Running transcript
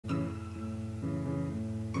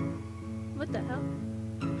What the hell?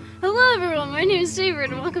 Hello everyone, my name is Saber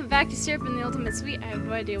and welcome back to Syrup and the Ultimate Sweet. I have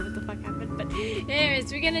no idea what the fuck happened, but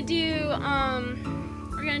anyways, we're gonna do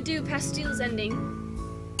Pastile's ending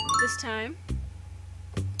this time.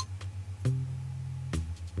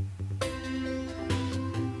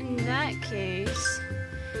 In that case,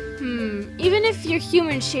 even if you're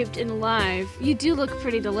human-shaped and alive, you do look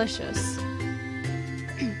pretty delicious.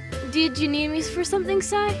 Did you need me for something,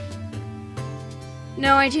 Sai?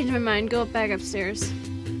 No, I changed my mind. Go back upstairs.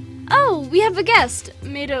 Oh, we have a guest!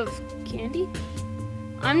 Made of candy?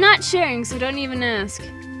 I'm not sharing, so don't even ask.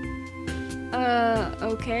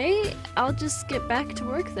 Okay. I'll just get back to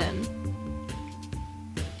work then.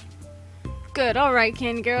 Good, alright,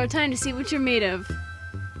 Candy Girl. Time to see what you're made of.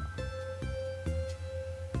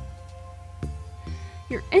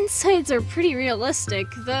 Your insides are pretty realistic,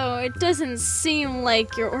 though it doesn't seem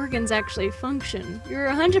like your organs actually function. You're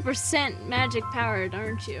 100% magic powered,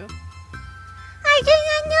 aren't you? I do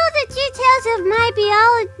not know the details of my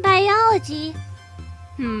biology.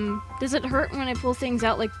 Does it hurt when I pull things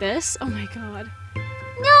out like this? Oh my god.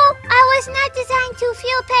 No, I was not designed to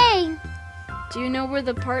feel pain. Do you know where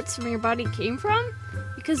the parts from your body came from?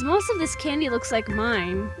 Because most of this candy looks like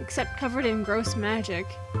mine, except covered in gross magic.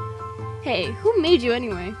 Hey, who made you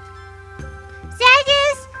anyway? That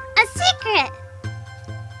is a secret.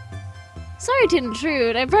 Sorry to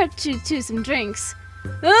intrude. I brought you some drinks.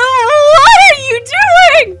 Oh, what are you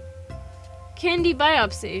doing? Candy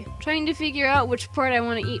biopsy. Trying to figure out which part I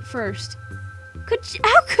want to eat first.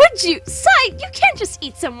 How could you? Sai, you can't just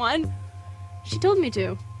eat someone. She told me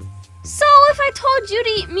to. So if I told you to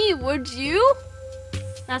eat me, would you?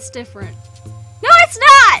 That's different. No, it's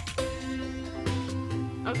not!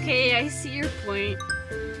 Okay, I see your point.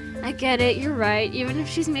 I get it, you're right. Even if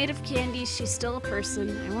she's made of candy, she's still a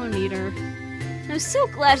person. I won't eat her. I'm so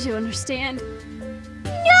glad you understand.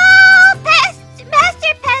 No!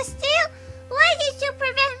 Master Pastile! Why did you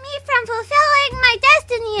prevent me from fulfilling my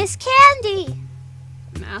destiny as candy?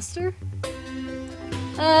 Master?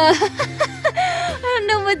 I don't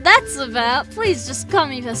know what that's about. Please just call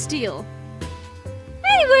me Pastile.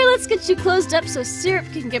 Anyway, let's get you closed up so Syrup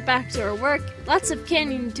can get back to her work. Lots of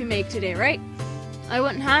candy to make today, right? I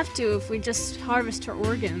wouldn't have to if we just harvest her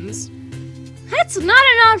organs. That's not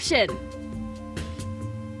an option!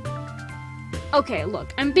 Okay,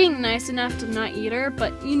 look, I'm being nice enough to not eat her,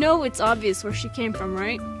 but you know it's obvious where she came from,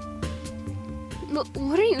 right?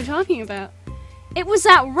 What are you talking about? It was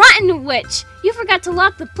that rotten witch! You forgot to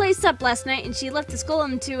lock the place up last night and she left this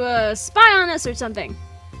golem to spy on us or something.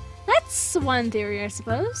 That's one theory, I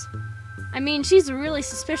suppose. I mean, she's really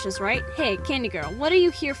suspicious, right? Hey, Candy Girl, what are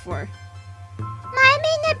you here for? My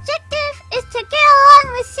main objective is to get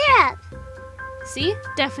along with Syrup. See?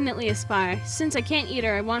 Definitely a spy. Since I can't eat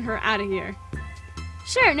her, I want her out of here.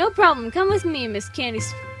 Sure, no problem. Come with me, Miss Candy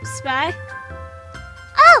Spy.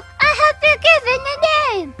 Oh, I have been given a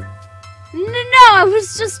name. No, I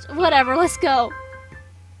was just... Whatever, let's go.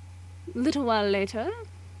 A little while later...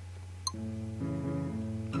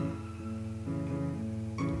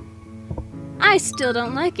 I still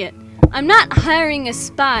don't like it. I'm not hiring a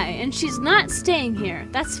spy, and she's not staying here.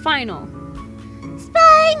 That's final.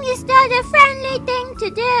 Spying is not a friendly thing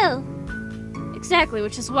to do. Exactly,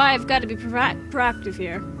 which is why I've got to be proactive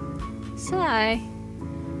here. Sai,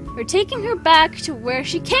 we're taking her back to where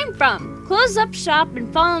she came from. Close up shop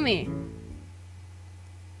and follow me.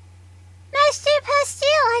 Master Pastile,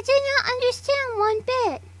 I do not understand one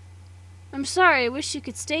bit. I'm sorry, I wish you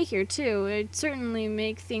could stay here too. It'd certainly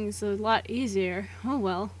make things a lot easier. Oh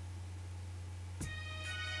well.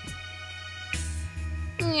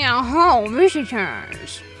 Yeah, ho,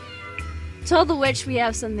 visitors. Tell the witch we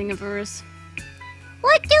have something of hers.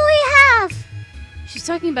 What do we have? She's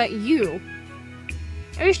talking about you.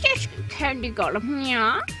 Is this candy golem?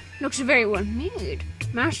 Yeah. Looks very well made.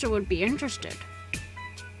 Master would be interested.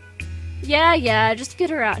 Yeah, just get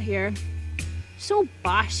her out here. So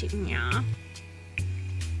bossy, yeah.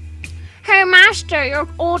 Hey, Master, your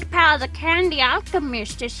old pal, the Candy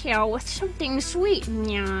Alchemist, is here with something sweet,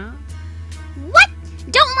 yeah. What?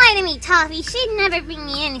 Don't lie to me, Toffee. She'd never bring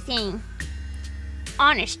me anything.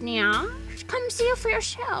 Honest, yeah. Come see it for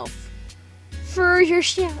yourself. For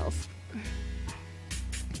yourself.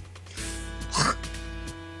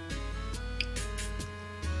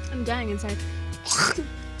 I'm dying inside.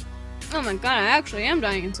 Oh my god, I actually am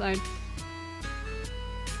dying inside.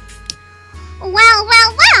 Well,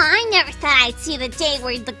 I never thought I'd see the day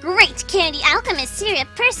where the great Candy Alchemist Syrup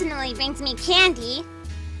personally brings me candy.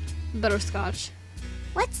 Butterscotch.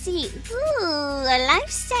 Let's see. Ooh, a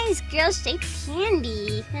life-size girl-shaped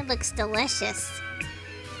candy. It looks delicious.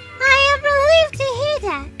 I am relieved to hear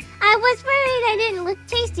that. I was worried I didn't look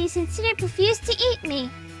tasty since Syrup refused to eat me.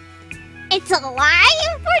 It's a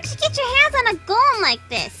lie? Where'd you get your hands on a golem like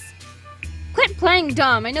this? Quit playing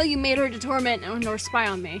dumb. I know you made her to torment or spy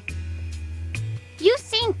on me. You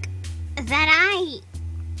think that I...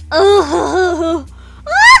 Oh.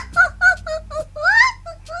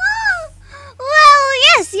 Well,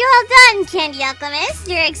 yes, you have done, Candy Alchemist.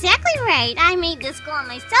 You're exactly right. I made this golem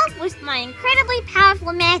myself with my incredibly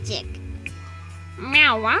powerful magic.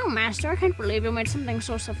 Meow, wow, Master. I can't believe you made something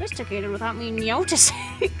so sophisticated without me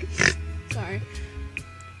noticing. Sorry.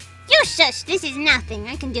 You shush, this is nothing.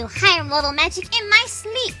 I can do higher level magic in my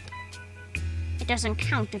sleep. It doesn't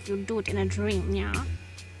count if you do it in a dream, yeah?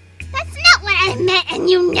 That's not what I meant, and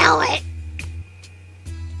you know it.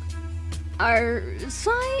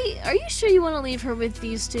 Sai, are you sure you want to leave her with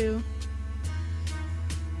these two?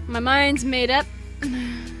 My mind's made up.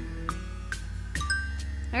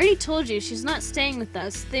 I already told you, she's not staying with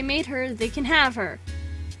us. They made her, they can have her.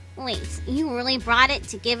 Wait, you really brought it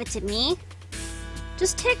to give it to me?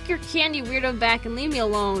 Just take your candy weirdo back and leave me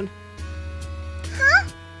alone. Huh?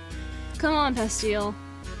 Come on, Pastille.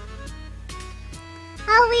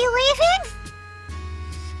 Are we leaving?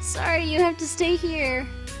 Sorry, you have to stay here.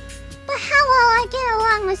 But how will I get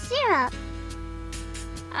along with Syrup?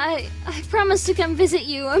 I promised to come visit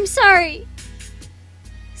you. I'm sorry.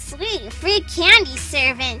 Sweet, free candy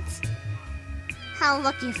servant. How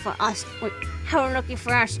lucky for us. Wait, how lucky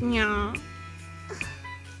for us, nya.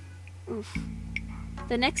 Oof.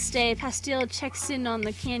 The next day, Pastille checks in on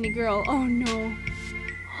the candy girl. Oh no.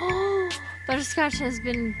 Butterscotch has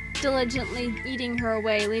been diligently eating her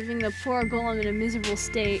away, leaving the poor golem in a miserable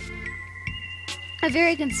state. A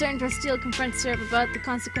very concerned Pastille confronts Syrup about the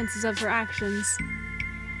consequences of her actions.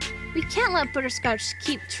 We can't let Butterscotch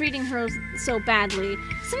keep treating her so badly.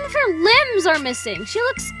 Some of her limbs are missing. She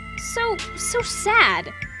looks so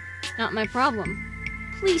sad. Not my problem.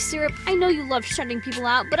 Please, Syrup, I know you love shutting people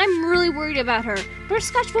out, but I'm really worried about her.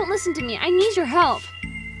 Butterscotch won't listen to me. I need your help.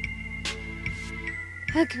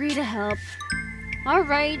 Agree to help.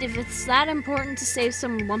 Alright, if it's that important to save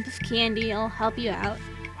some lump of candy, I'll help you out.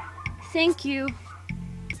 Thank you.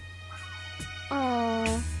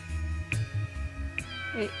 Oh.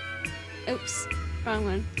 Wait. Oops. Wrong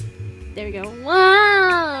one. There we go.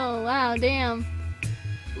 Wow! Wow, damn.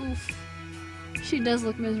 Oof. She does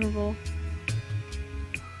look miserable.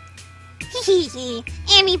 Hee hee hee.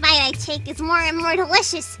 Every bite I take is more and more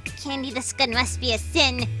delicious. Candy this good must be a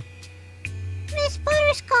sin. Miss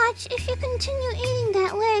Butterscotch, if you continue eating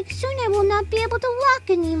that leg, soon I will not be able to walk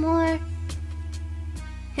anymore.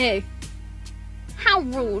 Hey. How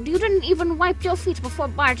rude. You didn't even wipe your feet before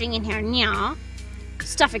barging in here, nya.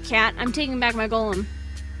 Stuff it, cat. I'm taking back my golem.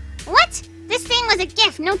 What? This thing was a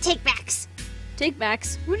gift, no takebacks.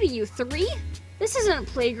 Takebacks? What are you, 3? This isn't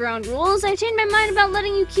playground rules. I changed my mind about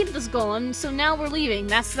letting you keep this golem, so now we're leaving.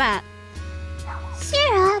 That's that.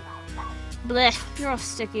 Syrup. Blech, you're all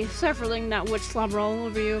sticky. Sorry for letting that witch slobber all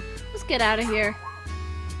over you. Let's get out of here.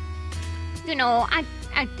 You know, I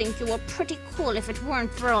think you were pretty cool if it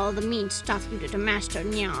weren't for all the mean stuff you did to Master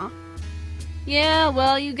Nya. Yeah,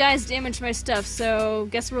 well, you guys damaged my stuff, so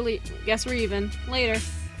guess we're even. Later.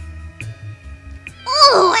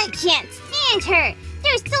 Oh, I can't stand her.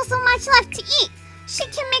 There's still so much left to eat. She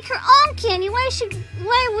can make her own candy. Why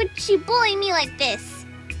would she bully me like this?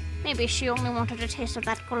 Maybe she only wanted a taste of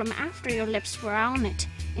that golem after your lips were on it.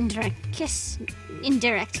 Indirect kisses,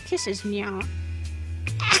 nya.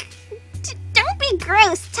 Don't be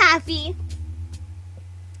gross, Toffee.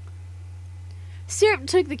 Syrup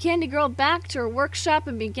took the candy girl back to her workshop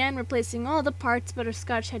and began replacing all the parts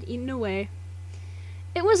Butterscotch had eaten away.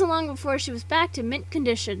 It wasn't long before she was back to mint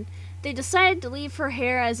condition. They decided to leave her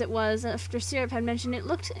hair as it was after Syrup had mentioned it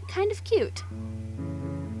looked kind of cute.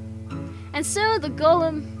 And so the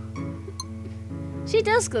golem... She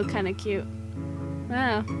does look kind of cute.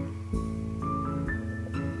 Wow.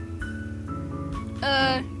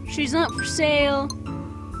 She's not for sale.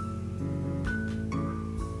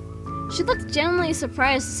 She looked genuinely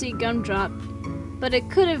surprised to see Gumdrop, but it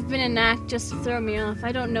could have been an act just to throw me off.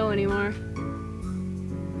 I don't know anymore.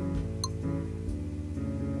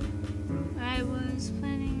 I was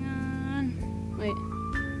planning on... Wait.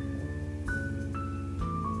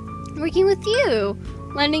 Working with you!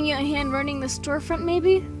 Lending you a hand running the storefront,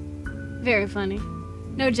 maybe? Very funny.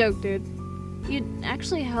 No joke, dude. You'd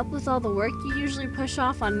actually help with all the work you usually push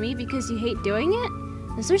off on me because you hate doing it?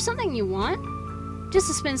 Is there something you want? Just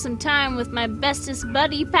to spend some time with my bestest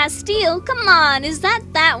buddy, Pastille. Come on, is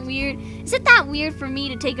that weird? Is it that weird for me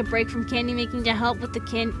to take a break from candy making to help with the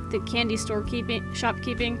candy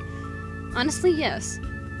shopkeeping? Honestly, yes.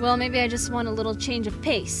 Well, maybe I just want a little change of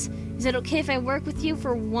pace. Is it okay if I work with you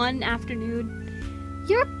for one afternoon?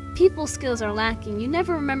 Your people skills are lacking. You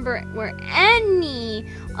never remember where any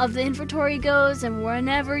of the inventory goes, and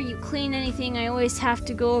whenever you clean anything, I always have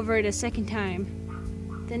to go over it a second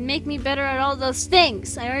time. Then make me better at all those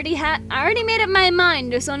things. I already made up my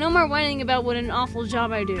mind, so no more whining about what an awful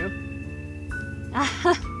job I do.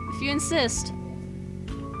 If you insist.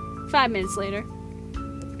 5 minutes later.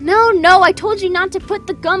 No, I told you not to put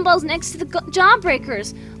the gumballs next to the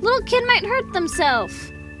jawbreakers. Little kid might hurt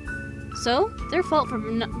themselves. So, their fault for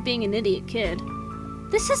not being an idiot kid.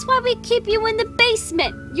 This is why we keep you in the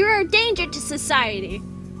basement. You're a danger to society.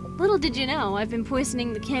 Little did you know, I've been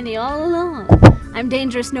poisoning the candy all along. I'm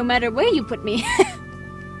dangerous no matter where you put me.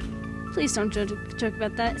 Please don't joke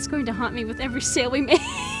about that. It's going to haunt me with every sale we make.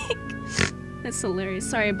 That's hilarious.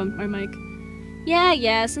 Sorry I bumped my mic.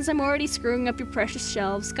 Yeah, since I'm already screwing up your precious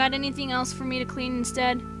shelves. Got anything else for me to clean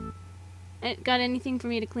instead?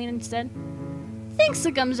 Thanks,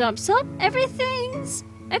 the Gumdrop Sup. Everything's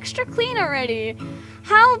extra clean already.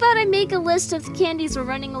 How about I make a list of the candies we're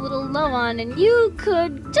running a little low on, and you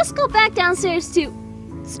could just go back downstairs to...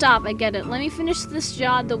 Stop, I get it. Let me finish this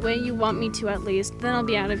job the way you want me to at least. Then I'll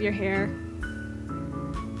be out of your hair.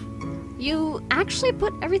 You actually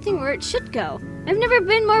put everything where it should go. I've never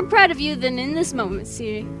been more proud of you than in this moment.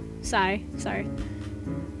 See,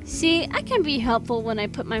 I can be helpful when I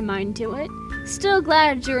put my mind to it. Still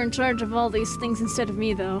glad you're in charge of all these things instead of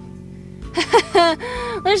me, though.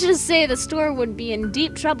 Let's just say the store would be in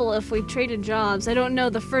deep trouble if we traded jobs. I don't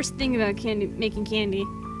know the first thing about making candy.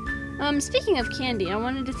 Speaking of candy, I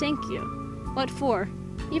wanted to thank you. What for?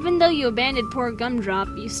 Even though you abandoned poor Gumdrop,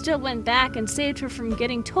 you still went back and saved her from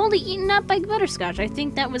getting totally eaten up by Butterscotch. I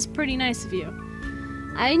think that was pretty nice of you.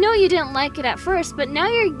 I know you didn't like it at first, but now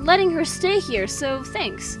you're letting her stay here, so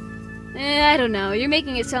thanks. I don't know. You're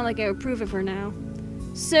making it sound like I approve of her now.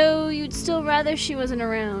 So you'd still rather she wasn't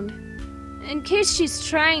around? In case she's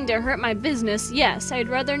trying to hurt my business, yes, I'd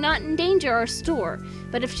rather not endanger our store.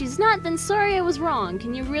 But if she's not, then sorry I was wrong.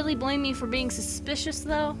 Can you really blame me for being suspicious,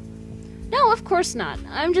 though? No, of course not.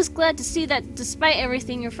 I'm just glad to see that despite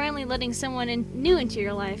everything, you're finally letting someone new into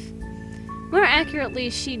your life. More accurately,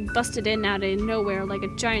 she busted in out of nowhere like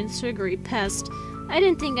a giant sugary pest. I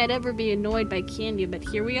didn't think I'd ever be annoyed by Candy, but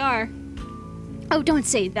here we are. Oh, don't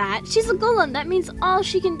say that. She's a golem. That means all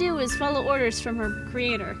she can do is follow orders from her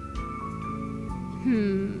creator.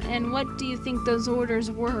 And what do you think those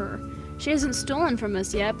orders were? She hasn't stolen from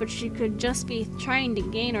us yet, but she could just be trying to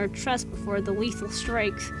gain our trust before the lethal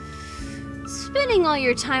strike. Spending all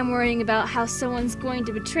your time worrying about how someone's going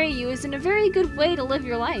to betray you isn't a very good way to live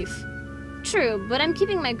your life. True, but I'm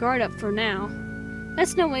keeping my guard up for now.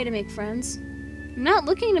 That's no way to make friends. I'm not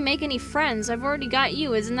looking to make any friends. I've already got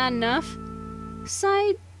you. Isn't that enough?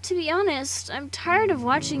 Besides, to be honest, I'm tired of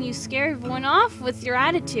watching you scare everyone off with your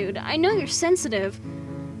attitude. I know you're sensitive.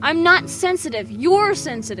 I'm not sensitive. You're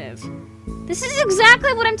sensitive. This is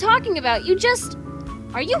exactly what I'm talking about. You just...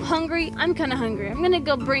 Are you hungry? I'm kinda hungry. I'm gonna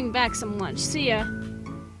go bring back some lunch. See ya.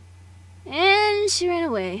 And she ran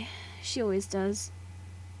away. She always does.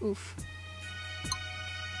 Oof.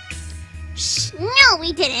 Shh, no,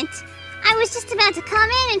 we didn't. I was just about to come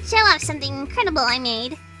in and show off something incredible I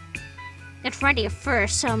made. Get ready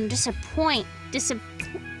first, so disappoint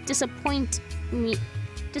me.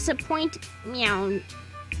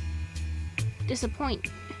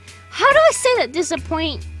 How do I say that?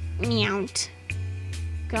 Disappoint meowt.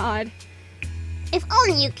 God. If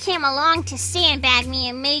only you came along to sandbag me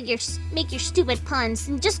and make your stupid puns,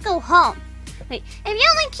 then just go home. Wait, if you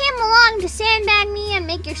only came along to sandbag me and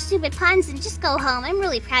make your stupid puns, then just go home. I'm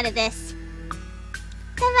really proud of this.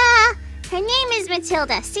 Ta-da! Her name is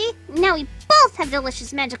Matilda. See? Now we both have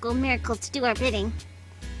delicious magical miracles to do our bidding.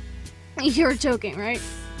 You're joking, right?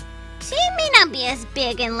 She may not be as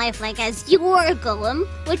big and lifelike as your golem,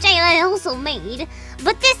 which I also made,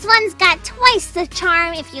 but this one's got twice the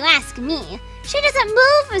charm if you ask me. She doesn't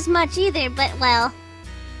move as much either, but well...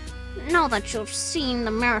 Now that you've seen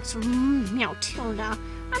the merits of Matilda,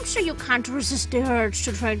 I'm sure you can't resist the urge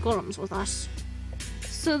to trade golems with us.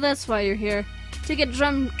 So that's why you're here. To get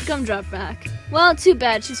Gumdrop back. Well, too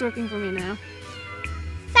bad. She's working for me now.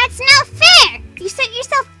 That's not fair! You said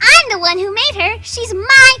yourself I'm the one who made her. She's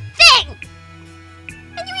my thing! And you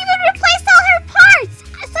even replaced all her parts!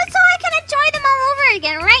 So I can enjoy them all over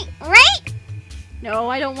again, right? Right? No,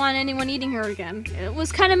 I don't want anyone eating her again. It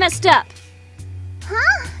was kind of messed up.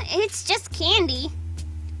 Huh? It's just candy.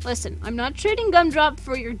 Listen, I'm not trading Gumdrop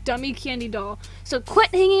for your dummy candy doll, so quit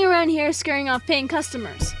hanging around here scaring off paying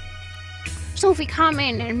customers. So if we come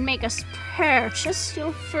in and make us purchase,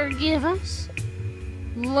 you'll forgive us?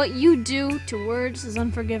 What you do to words is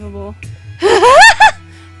unforgivable.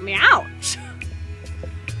 Ouch!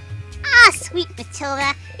 Ah, sweet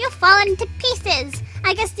Matilda, you've fallen to pieces.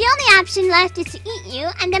 I guess the only option left is to eat you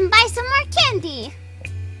and then buy some more candy.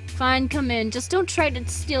 Fine, come in. Just don't try to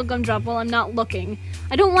steal Gumdrop while I'm not looking.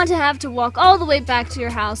 I don't want to have to walk all the way back to your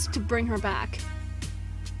house to bring her back.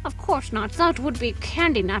 Of course not. That would be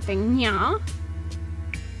candy napping, yeah?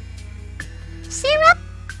 Syrup,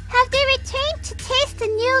 have they returned to taste the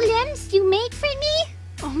new limbs you made for me?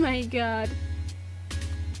 Oh my god.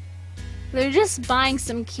 They're just buying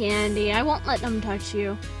some candy. I won't let them touch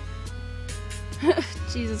you.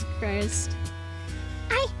 Jesus Christ.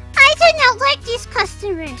 I do not like these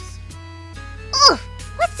customers. Ugh,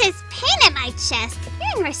 what's this pain in my chest?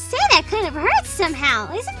 Hearing her say that kind of hurts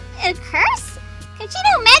somehow. Isn't it a curse? Can she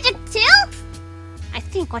do magic too? I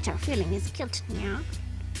think what you're feeling is guilt, yeah?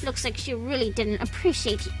 Looks like she really didn't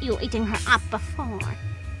appreciate you eating her up before.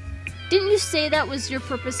 Didn't you say that was your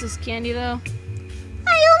purpose as candy, though?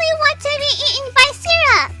 I only want to be eaten by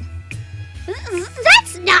syrup.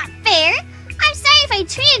 That's not fair. I'm sorry if I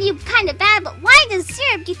treated you kind of bad, but why does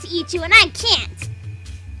syrup get to eat you and I can't?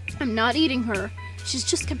 I'm not eating her. She's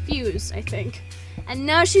just confused, I think. And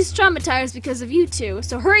now she's traumatized because of you two,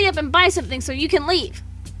 so hurry up and buy something so you can leave.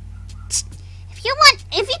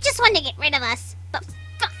 If you just want to get rid of us,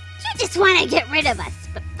 you just want to get rid of us,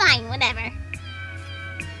 but fine, whatever.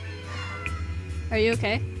 Are you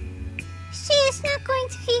okay? She is not going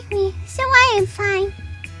to hate me, so I am fine.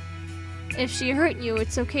 If she hurt you,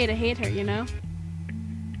 it's okay to hate her, you know?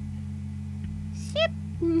 Yep.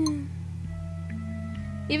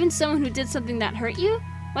 Even someone who did something that hurt you?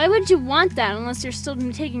 Why would you want that unless you're still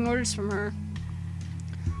taking orders from her?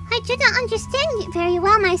 I do not understand it very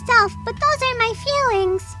well myself, but those are my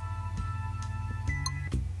feelings.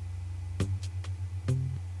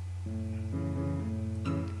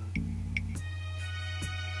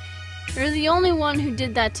 You're the only one who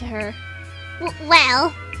did that to her.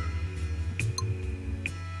 Well...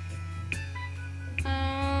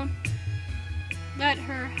 let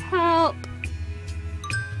her help.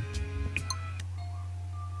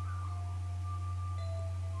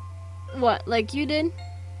 What, like you did?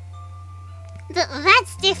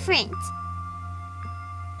 That's different.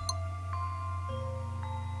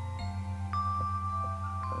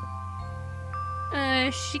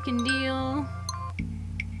 She can deal.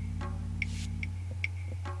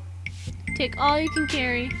 Take all you can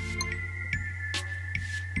carry.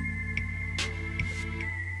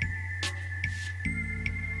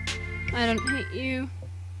 I don't hate you.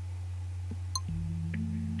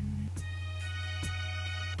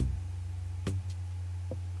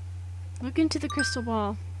 Look into the crystal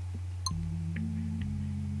ball.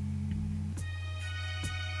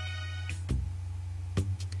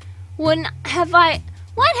 When have I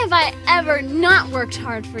ever not worked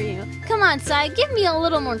hard for you? Come on, Sai, give me a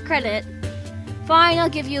little more credit. Fine, I'll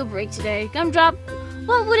give you a break today. Gumdrop,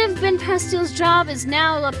 what would have been Pastil's job is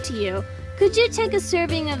now up to you. Could you take a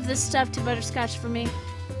serving of this stuff to Butterscotch for me?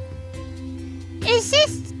 Is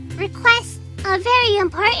this request a very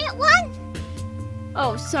important one?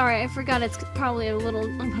 Oh, sorry, I forgot it's probably a little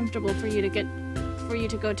uncomfortable for you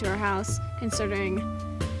to go to her house, considering...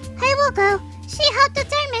 I will go. She helped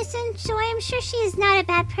with our mission, so I am sure she is not a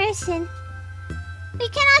bad person. We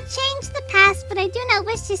cannot change the past, but I do not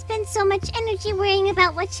wish to spend so much energy worrying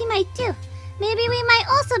about what she might do. Maybe we might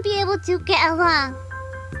also be able to get along.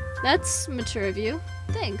 That's mature of you.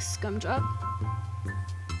 Thanks, Gumdrop.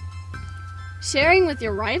 Sharing with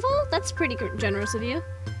your rival? That's pretty generous of you.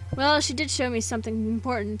 Well, she did show me something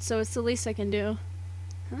important, so it's the least I can do.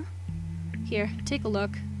 Huh? Here, take a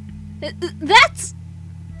look. That's...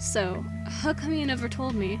 So, how come you never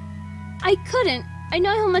told me? I couldn't. I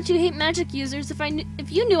know how much you hate magic users.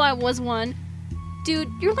 If you knew I was one.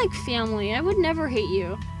 Dude, you're like family. I would never hate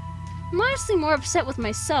you. I'm honestly more upset with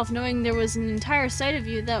myself, knowing there was an entire side of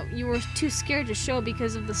you that you were too scared to show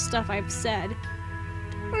because of the stuff I've said.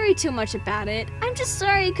 Don't worry too much about it. I'm just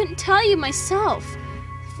sorry I couldn't tell you myself.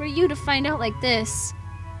 For you to find out like this.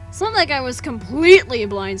 It's not like I was completely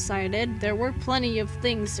blindsided. There were plenty of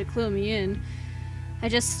things to clue me in. I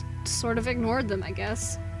just sort of ignored them, I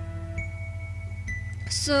guess.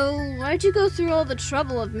 So, why'd you go through all the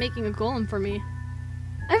trouble of making a golem for me?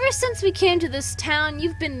 Ever since we came to this town,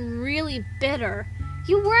 you've been really bitter.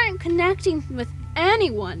 You weren't connecting with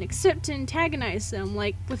anyone except to antagonize them,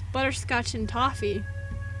 like with Butterscotch and Toffee.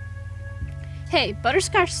 Hey,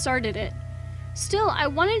 Butterscotch started it. Still, I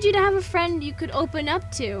wanted you to have a friend you could open up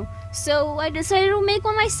to, so I decided to make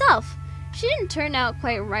one myself. She didn't turn out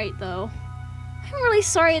quite right, though. I'm really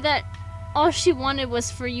sorry that all she wanted was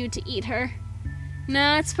for you to eat her.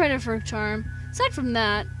 Nah, it's part of her charm. Aside from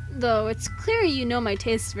that, though, it's clear you know my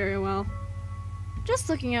tastes very well. Just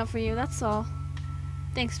looking out for you, that's all.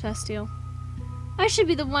 Thanks, Pastille. I should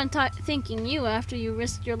be the one thanking you after you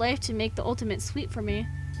risked your life to make the ultimate sweet for me.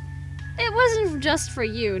 It wasn't just for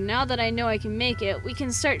you. Now that I know I can make it, we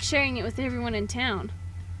can start sharing it with everyone in town.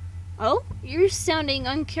 Oh? You're sounding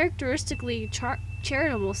uncharacteristically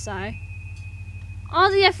charitable, Sai. All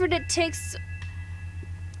the effort it takes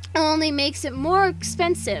only makes it more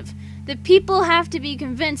expensive. The people have to be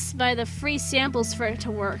convinced by the free samples for it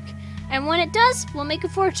to work. And when it does, we'll make a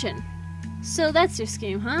fortune. So that's your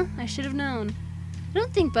scheme, huh? I should have known. I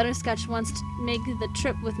don't think Butterscotch wants to make the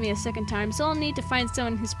trip with me a second time, so I'll need to find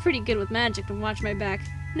someone who's pretty good with magic to watch my back.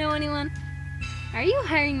 Know anyone? Are you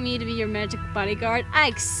hiring me to be your magic bodyguard? I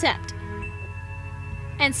accept.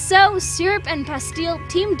 And so, Syrup and Pastille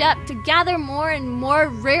teamed up to gather more and more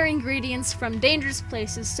rare ingredients from dangerous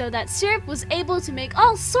places so that Syrup was able to make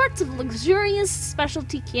all sorts of luxurious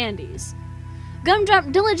specialty candies.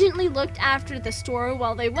 Gumdrop diligently looked after the store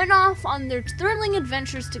while they went off on their thrilling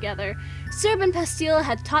adventures together. Syrup and Pastille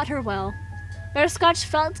had taught her well. Butterscotch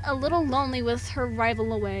felt a little lonely with her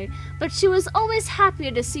rival away, but she was always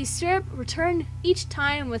happy to see Syrup return each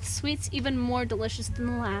time with sweets even more delicious than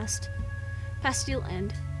the last. Pastille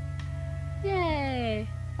end. Yay!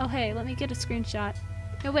 Oh hey, let me get a screenshot.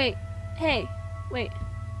 No wait. Hey, wait.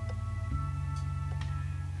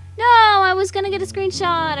 No, I was gonna get a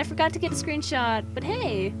screenshot. I forgot to get a screenshot. But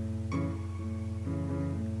hey.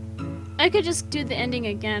 I could just do the ending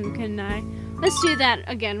again, couldn't I? Let's do that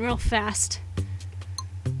again real fast.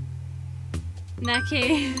 In that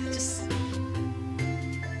case, just...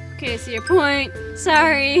 Okay, so your point.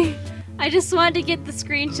 Sorry. I just wanted to get the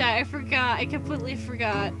screenshot. I forgot. I completely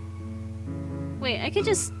forgot. Wait, I could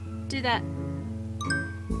just do that.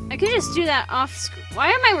 I could just do that off screen. Why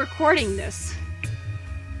am I recording this?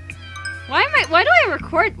 Why am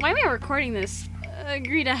I recording this?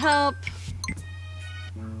 Agree to help.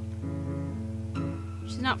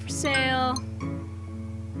 She's not for sale.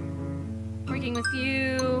 Working with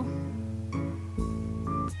you.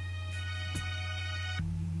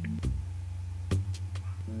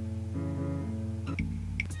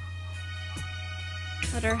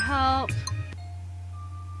 Let her help.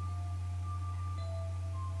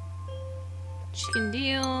 She can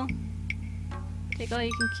deal. Take all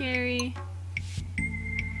you can carry.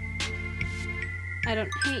 I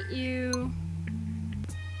don't hate you.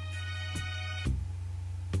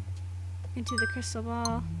 Into the crystal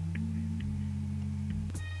ball.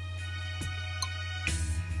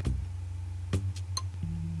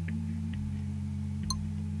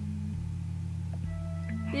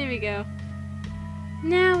 There we go.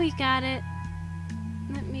 Now we got it.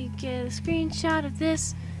 Let me get a screenshot of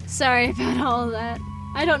this. Sorry about all of that.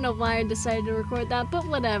 I don't know why I decided to record that, but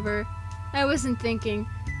whatever. I wasn't thinking.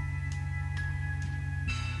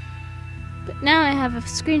 But now I have a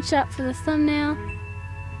screenshot for the thumbnail.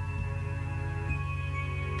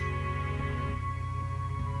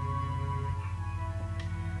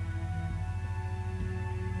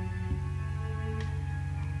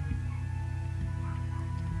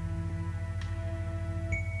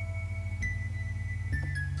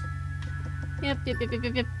 Yep.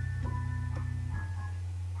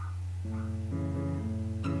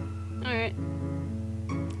 Alright.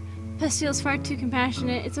 Pastille's far too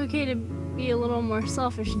compassionate. It's okay to be a little more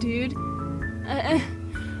selfish, dude.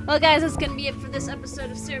 Well, guys, that's gonna be it for this episode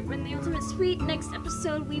of Syrup and the Ultimate Sweet. Next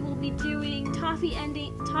episode, we will be doing Toffee's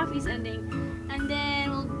ending, and then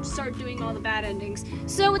we'll start doing all the bad endings.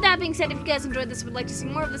 So, with that being said, if you guys enjoyed this, would like to see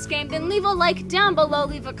more of this game, then leave a like down below,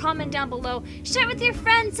 leave a comment down below, share with your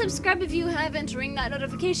friends, subscribe if you haven't, ring that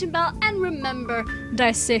notification bell, and remember,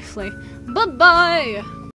 die safely. Bye-bye!